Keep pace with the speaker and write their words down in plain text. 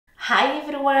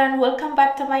everyone, welcome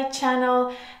back to my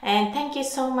channel and thank you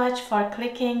so much for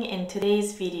clicking in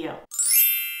today's video.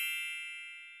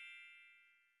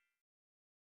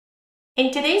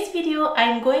 In today's video,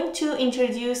 I'm going to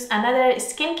introduce another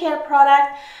skincare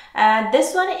product.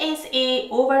 This one is a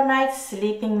overnight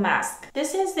sleeping mask.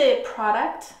 This is the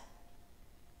product.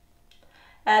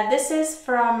 This is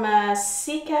from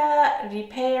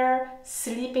Cicapair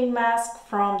sleeping mask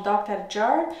from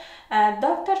Dr.Jart.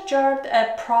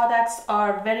 Dr.Jart products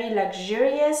are very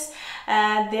luxurious.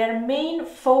 Their main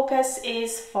focus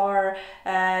is for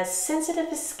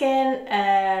sensitive skin,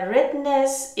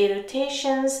 redness,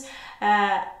 irritations,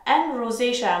 and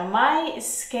rosacea. My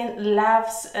skin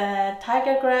loves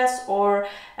tiger grass, or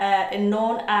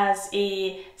known as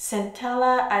a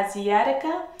Centella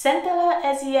asiatica. Centella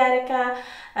asiatica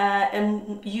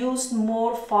used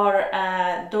more for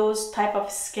those type of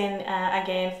skin,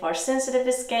 again for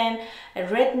sensitive skin,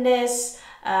 redness,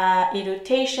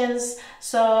 irritations.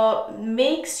 So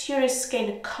makes your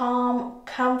skin calm,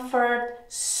 comfort,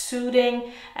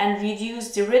 soothing, and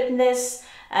reduce the redness.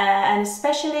 And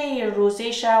especially your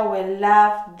rosacea will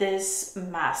love this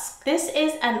mask. This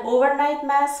is an overnight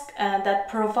mask that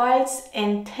provides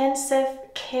intensive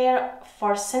care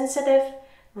for sensitive,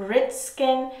 red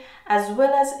skin, as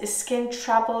well as skin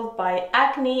troubled by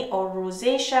acne or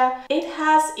rosacea. It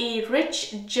has a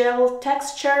rich gel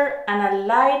texture and a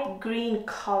light green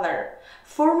color.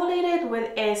 Formulated with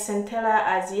a Centella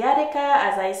asiatica,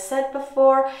 as I said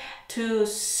before, to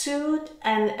soothe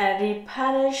and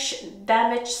replenish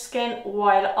damaged skin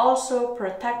while also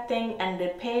protecting and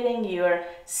repairing your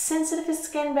sensitive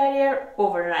skin barrier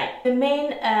overnight. The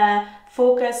main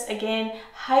focus, again,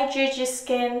 hydrate your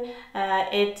skin.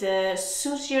 It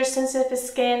soothes your sensitive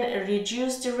skin,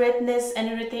 reduce the redness and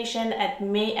irritation,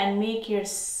 and make your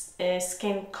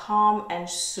skin calm and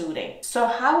soothing. So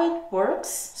how it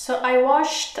works? So I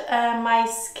washed my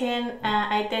skin.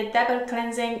 I did double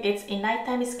cleansing. It's a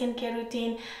nighttime skincare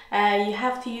routine. You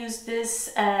have to use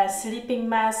this sleeping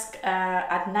mask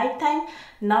at nighttime,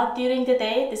 not during the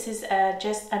day. This is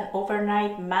just an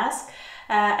overnight mask.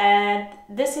 And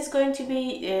this is going to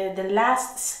be the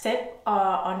last step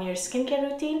on your skincare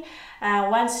routine.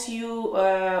 Once you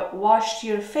wash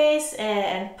your face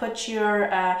and put your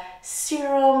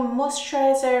serum,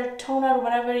 moisturizer, toner,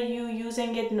 whatever you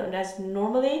using it as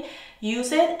normally,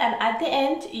 use it, and at the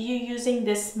end you using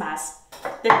this mask.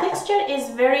 The texture is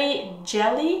very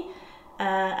jelly,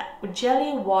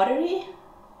 watery.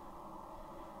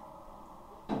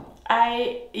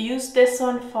 I used this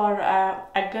one for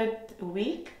a good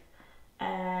week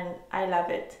and I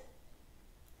love it.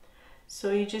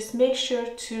 So you just make sure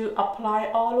to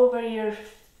apply all over your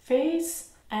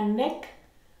face and neck.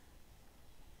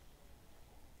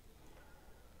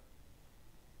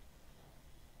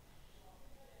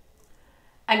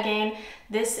 Again,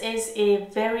 this is a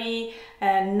very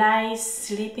nice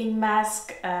sleeping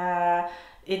mask.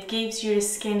 It keeps your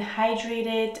skin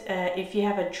hydrated. If you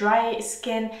have a dry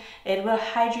skin, it will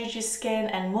hydrate your skin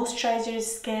and moisturize your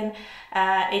skin.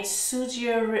 It soothes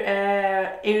your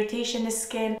irritation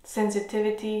skin,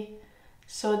 sensitivity.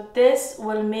 So this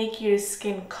will make your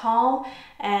skin calm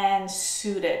and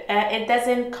soothed. It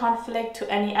doesn't conflict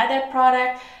to any other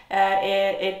product.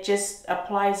 It just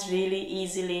applies really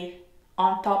easily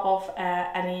on top of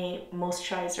any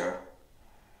moisturizer.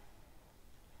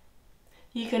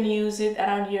 You can use it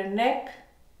around your neck,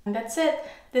 and that's it.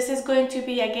 This is going to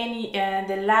be again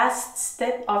the last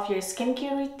step of your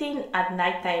skincare routine at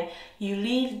nighttime. You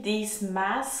leave this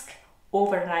mask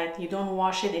overnight. You don't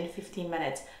wash it in 15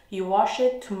 minutes. You wash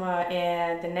it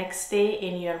the next day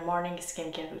in your morning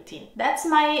skincare routine. That's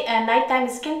my nighttime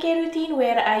skincare routine,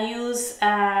 where I use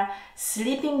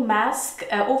sleeping mask,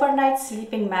 overnight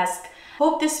sleeping mask.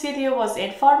 Hope this video was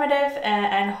informative,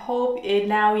 and hope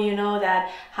now you know that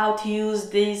how to use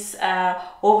this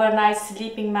overnight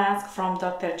sleeping mask from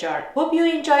Dr.Jart. Hope you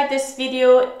enjoyed this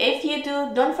video. If you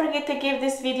do, don't forget to give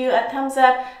this video a thumbs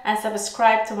up and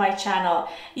subscribe to my channel.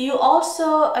 You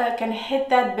also can hit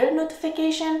that bell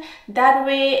notification. That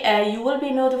way you will be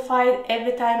notified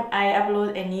every time I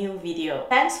upload a new video.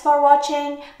 Thanks for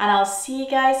watching, and I'll see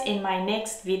you guys in my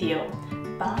next video.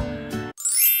 Bye.